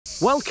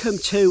Welcome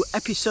to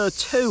episode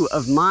 2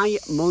 of my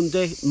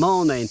Monday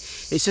morning.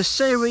 It's a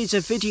series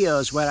of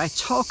videos where I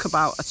talk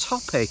about a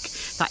topic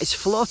that is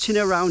floating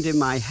around in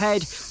my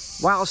head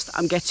whilst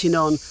I'm getting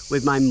on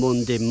with my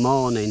Monday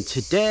morning.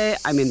 Today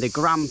I'm in the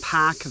Grand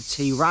Park of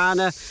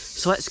Tirana,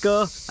 so let's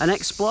go and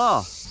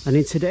explore. And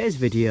in today's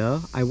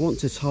video I want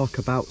to talk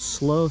about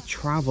slow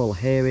travel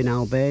here in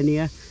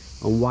Albania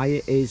and why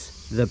it is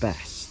the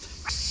best.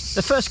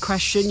 The first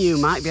question you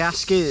might be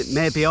asking, it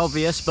may be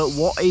obvious, but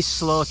what is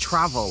slow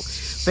travel?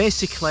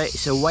 Basically,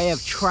 it's a way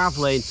of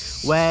travelling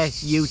where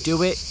you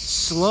do it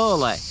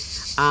slowly,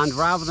 and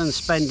rather than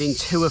spending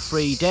 2 or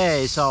 3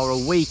 days or a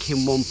week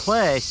in one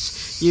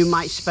place, you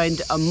might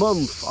spend a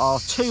month or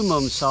 2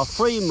 months or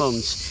 3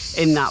 months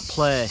in that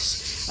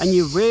place, and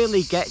you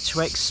really get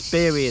to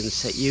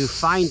experience it. You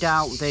find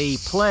out the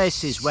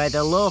places where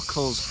the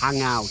locals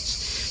hang out.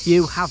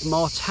 You have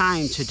more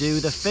time to do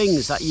the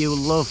things that you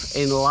love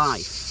in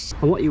life.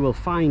 And what you will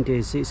find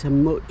is it's a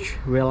much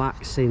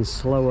relaxing,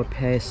 slower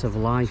pace of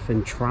life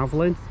and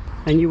travelling.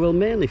 And you will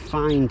mainly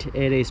find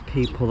it is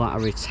people that are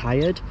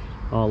retired,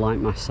 or like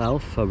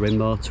myself, a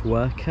remote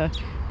worker,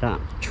 that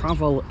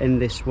travel in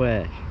this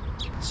way.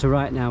 So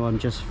right now I'm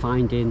just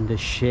finding the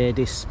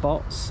shady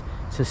spots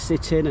to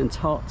sit in and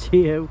talk to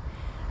you.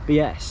 But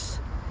yes,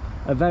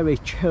 a very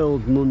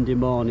chilled Monday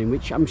morning,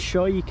 which I'm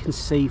sure you can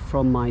see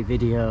from my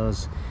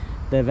videos.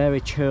 They're very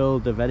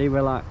chilled, they're very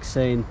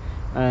relaxing.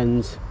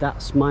 And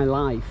that's my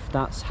life.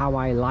 That's how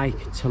I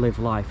like to live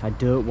life. I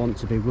don't want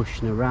to be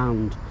rushing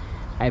around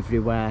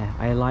everywhere.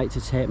 I like to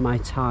take my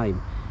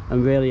time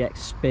and really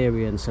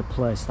experience a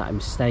place that I'm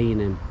staying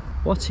in.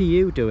 What are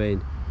you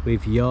doing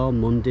with your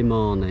Monday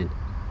morning?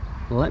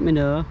 Let me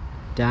know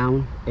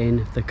down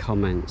in the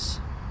comments.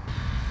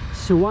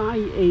 So why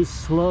is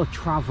slow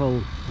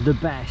travel the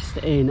best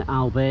in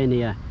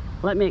Albania?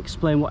 Let me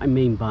explain what I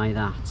mean by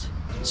that.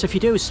 So if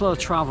you do slow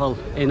travel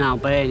in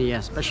Albania,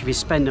 especially if you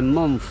spend a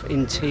month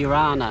in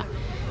Tirana,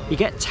 you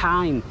get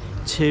time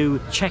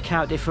to check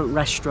out different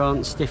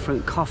restaurants,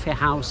 different coffee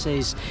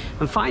houses,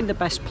 and find the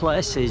best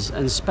places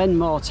and spend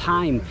more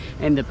time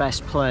in the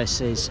best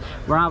places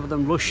rather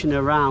than rushing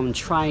around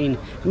trying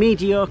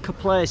mediocre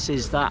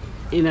places that,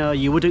 you know,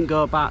 you wouldn't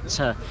go back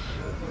to.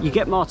 You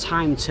get more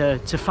time to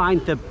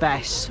find the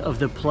best of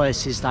the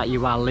places that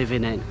you are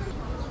living in.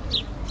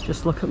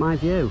 Just look at my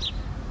view.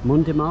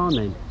 Monday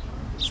morning.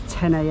 It's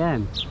 10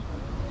 AM.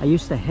 I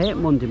used to hate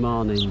Monday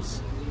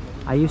mornings.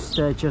 I used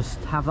to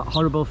just have that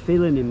horrible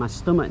feeling in my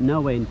stomach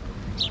knowing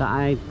that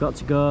I got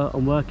to go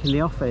and work in the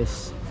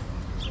office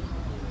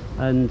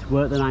and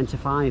work the 9 to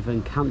 5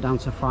 and count down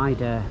to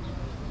Friday.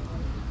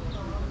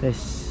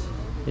 This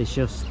is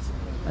just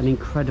an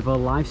incredible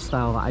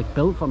lifestyle that I've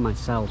built for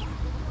myself,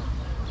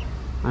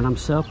 and I'm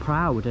so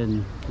proud.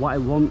 And what I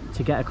want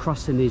to get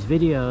across in these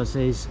videos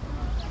is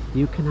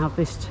you can have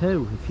this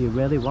too if you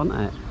really want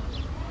it.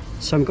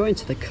 So I'm going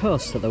to the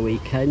coast at the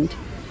weekend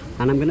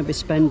and I'm going to be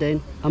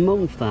spending a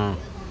month there.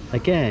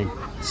 Again,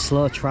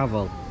 slow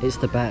travel, it's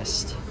the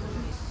best.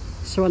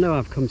 So I know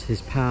I've come to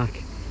this park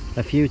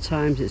a few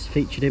times, it's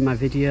featured in my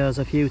videos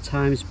a few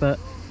times, but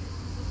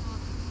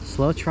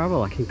slow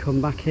travel, I can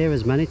come back here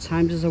as many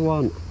times as I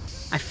want.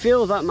 I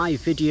feel that my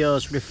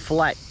videos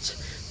reflect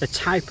the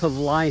type of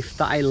life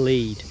that I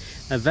lead.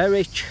 A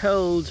very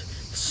chilled,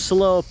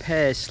 slow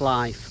paced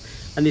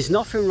life. And there's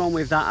nothing wrong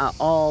with that at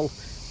all.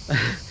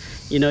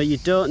 You know, you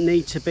don't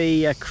need to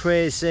be a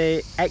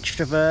crazy,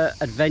 extrovert,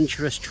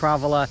 adventurous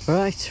traveller.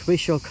 Right, we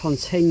shall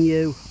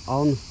continue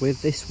on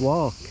with this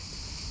walk.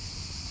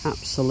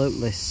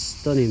 Absolutely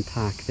stunning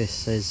park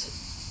this is.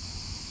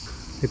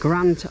 The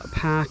Grand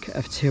Park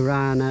of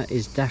Tirana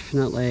is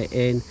definitely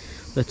in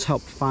the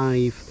top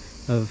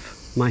 5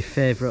 of my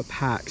favourite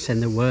parks in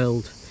the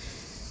world,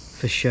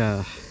 for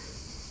sure.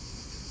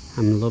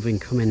 I'm loving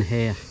coming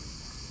here.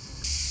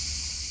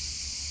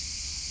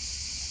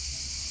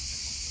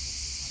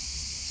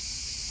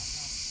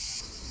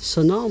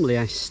 So normally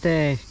I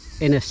stay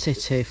in a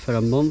city for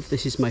a month.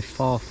 This is my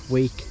 4th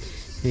week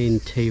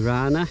in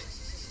Tirana.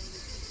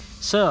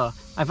 So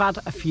I've had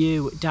a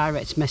few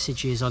direct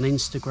messages on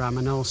Instagram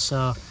and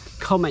also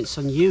comments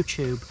on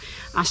YouTube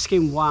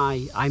asking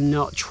why I'm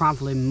not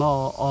travelling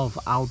more of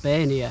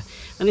Albania.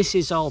 And this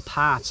is all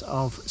part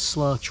of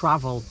slow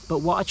travel. But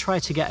what I try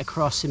to get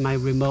across in my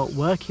remote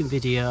working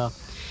video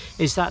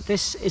is that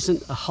this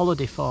isn't a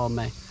holiday for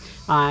me.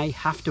 I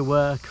have to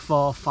work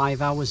 4 or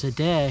 5 hours a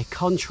day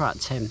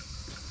contracting,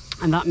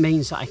 and that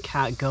means that I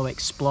can't go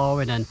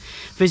exploring and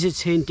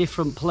visiting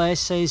different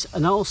places.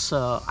 And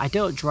also I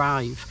don't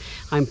drive.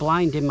 I'm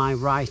blind in my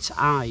right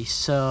eye,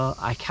 so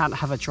I can't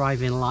have a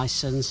driving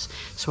license,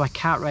 so I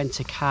can't rent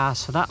a car,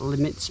 so that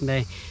limits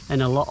me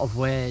in a lot of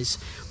ways.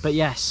 But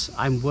yes,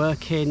 I'm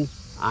working.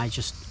 I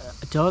just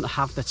don't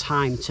have the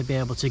time to be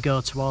able to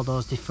go to all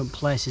those different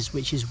places,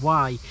 which is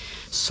why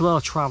slow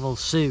travel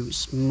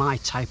suits my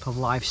type of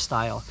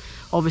lifestyle.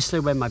 Obviously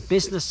when my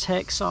business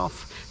takes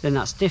off, then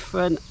that's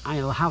different.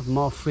 I'll have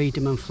more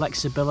freedom and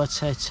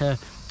flexibility to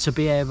to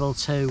be able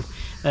to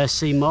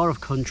see more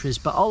of countries,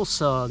 but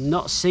also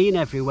not seeing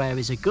everywhere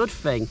is a good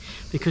thing,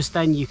 because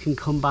then you can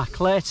come back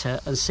later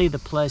and see the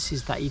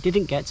places that you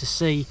didn't get to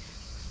see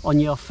on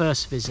your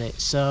first visit.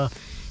 So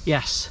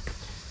yes,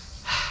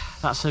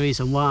 that's the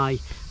reason why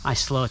I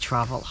slow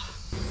travel.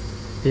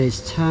 It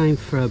is time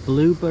for a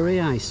blueberry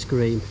ice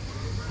cream,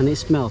 and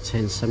it's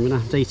melting, so I'm gonna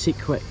have to eat it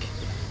quick.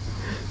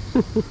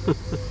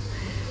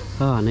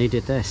 Oh, I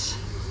needed this.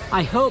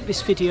 I hope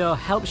this video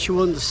helps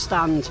you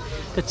understand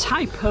the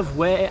type of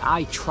way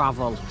I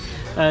travel.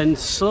 And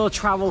slow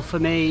travel for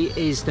me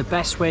is the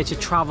best way to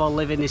travel,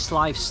 living this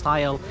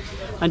lifestyle.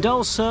 And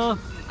also,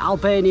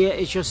 Albania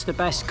is just the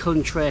best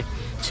country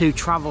to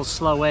travel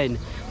slow in.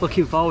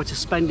 Looking forward to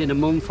spending a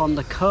month on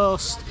the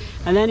coast,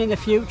 and then in the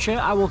future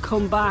I will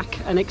come back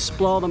and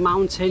explore the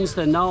mountains,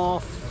 the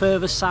north,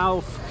 further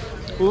south.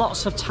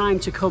 Lots of time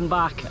to come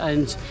back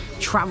and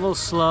travel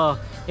slow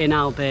in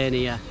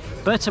Albania.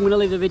 But I'm going to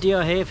leave the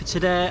video here for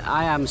today.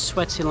 I am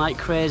sweating like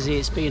crazy.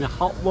 It's been a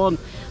hot one.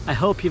 I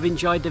hope you've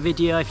enjoyed the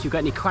video. If you've got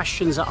any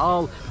questions at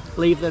all,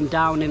 leave them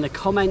down in the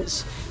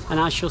comments, and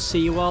I shall see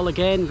you all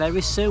again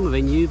very soon with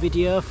a new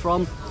video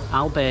from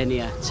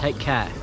Albania. Take care.